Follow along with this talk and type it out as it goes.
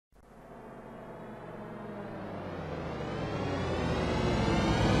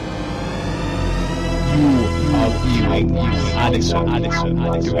reviewing Edition.NEW.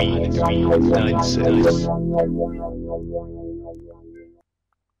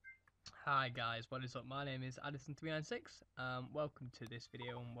 Hi guys, what is up? My name is Edition.NEW. Welcome to this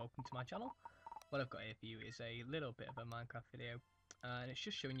video and welcome to my channel. What I've got here for you is a little bit of a Minecraft video, and it's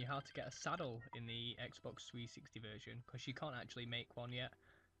just showing you how to get a saddle in the Xbox 360 version, because you can't actually make one yet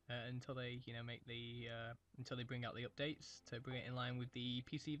until they, make the until they bring out the updates to bring it in line with the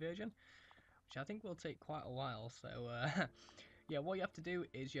PC version, which I think will take quite a while. So yeah, what you have to do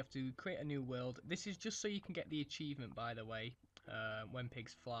is you have to create a new world. This is just so you can get the achievement, by the way. When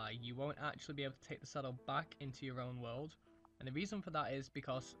pigs fly, you won't actually be able to take the saddle back into your own world, and the reason for that is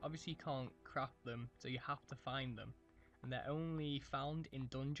because obviously you can't craft them, so you have to find them, and they're only found in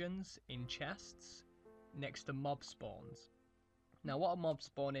dungeons, in chests, next to mob spawns. Now what a mob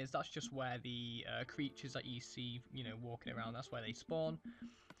spawn is, that's just where the creatures that you see, walking around, that's where they spawn.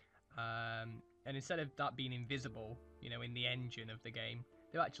 And instead of that being invisible, in the engine of the game,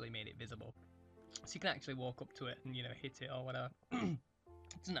 they've actually made it visible. So you can actually walk up to it and, hit it or whatever. It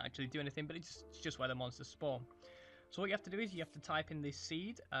doesn't actually do anything, but it's just where the monsters spawn. So what you have to do is you have to type in this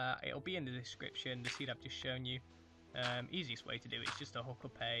seed. It'll be in the description, the seed I've just shown you. Easiest way to do it is just to hook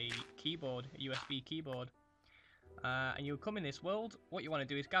up a keyboard, a USB keyboard. And you'll come in this world. What you want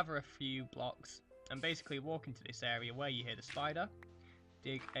to do is gather a few blocks and basically walk into this area where you hear the spider.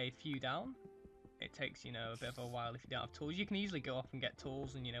 Dig a few down. It takes, a bit of a while if you don't have tools. You can easily go off and get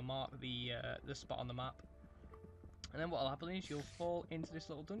tools and, mark the spot on the map. And then what will happen is you'll fall into this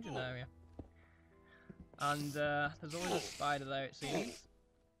little dungeon area. And there's always a spider there, it seems.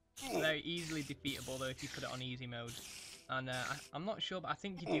 Very easily defeatable though if you put it on easy mode. And I'm not sure, but I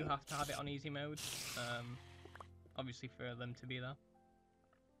think you do have to have it on easy mode. Obviously for them to be there.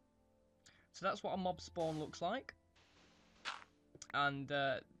 So that's what a mob spawn looks like. And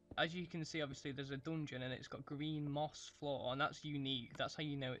as you can see, obviously there's a dungeon and it's got green moss floor, and that's unique. That's how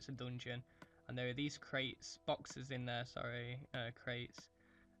you know it's a dungeon. And there are these boxes in there, crates.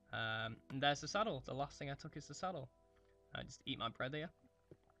 And there's the saddle. The last thing I took is the saddle. I just eat my bread here.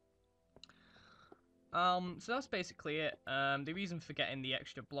 So that's basically it. The reason for getting the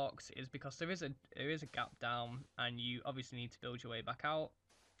extra blocks is because there is a gap down, and you obviously need to build your way back out.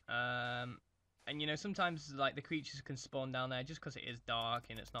 And sometimes like the creatures can spawn down there just because it is dark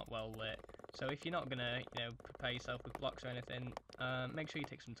and it's not well lit. So if you're not gonna prepare yourself with blocks or anything, make sure you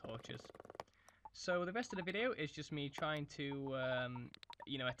take some torches. So the rest of the video is just me trying to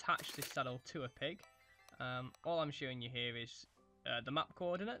attach this saddle to a pig. All I'm showing you here is the map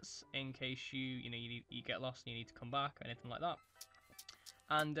coordinates in case you get lost and you need to come back or anything like that.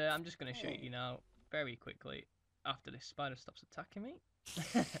 And I'm just going to show you now very quickly after this spider stops attacking me.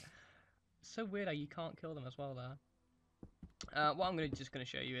 So weird how you can't kill them as well there. What I'm just going to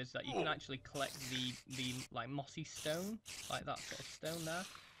show you is that you can actually collect the like mossy stone, like that sort of stone there,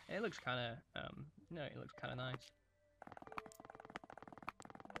 and it looks kind of it looks kind of nice.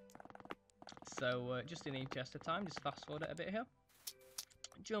 So just in the interest of time, just fast forward it a bit here.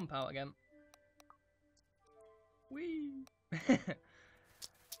 Jump out again. Whee!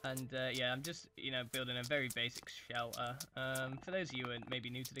 And yeah, I'm just building a very basic shelter. For those of you who are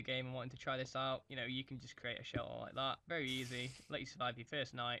maybe new to the game and wanting to try this out, you can just create a shelter like that. Very easy. Let you survive your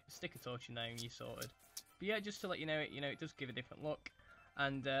first night. Stick a torch in there and you're sorted. But yeah, just to let you know, it does give a different look.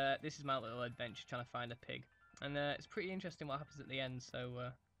 And this is my little adventure trying to find a pig. And it's pretty interesting what happens at the end.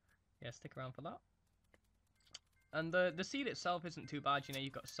 So yeah, stick around for that. And the seed itself isn't too bad.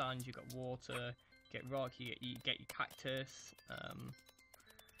 You've got sand, you've got water, you get rock, you get your cactus.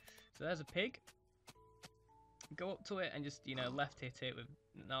 So there's a pig. Go up to it and just left hit it with.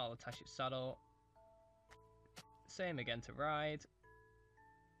 Now I'll attach its saddle. Same again to ride,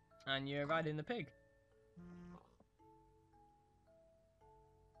 and you're riding the pig.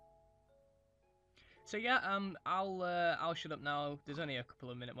 So yeah, I'll shut up now. There's only a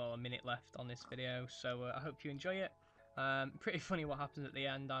minute left on this video, so I hope you enjoy it. Pretty funny what happens at the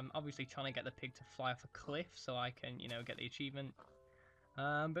end. I'm obviously trying to get the pig to fly off a cliff so I can get the achievement.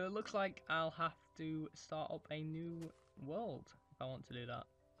 But it looks like I'll have to start up a new world if I want to do that.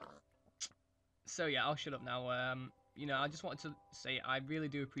 So yeah, I'll shut up now. I just wanted to say I really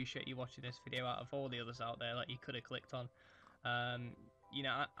do appreciate you watching this video out of all the others out there that you could have clicked on.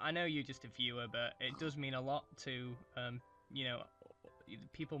 I know you're just a viewer, but it does mean a lot to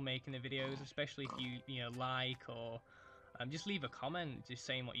people making the videos, especially if you like or just leave a comment just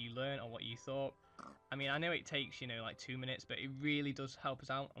saying what you learned or what you thought. I mean, I know it takes like 2 minutes, but it really does help us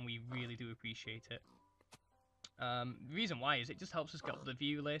out, and we really do appreciate it. The reason why is it just helps us get up the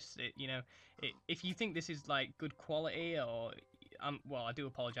view list. If you think this is like good quality, or well, I do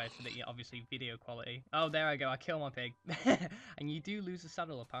apologise for the obviously video quality. Oh, there I go. I kill my pig, and you do lose the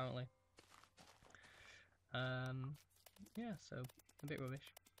saddle apparently. Yeah, so a bit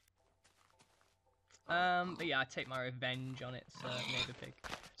rubbish. But yeah, I take my revenge on its neighbour pig.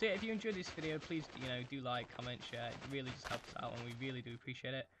 So yeah, if you enjoyed this video, please do like, comment, share. It really just helps out, and we really do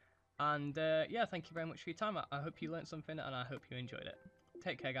appreciate it. And yeah, thank you very much for your time. I hope you learned something, and I hope you enjoyed it.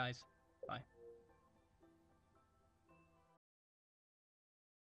 Take care, guys. Bye.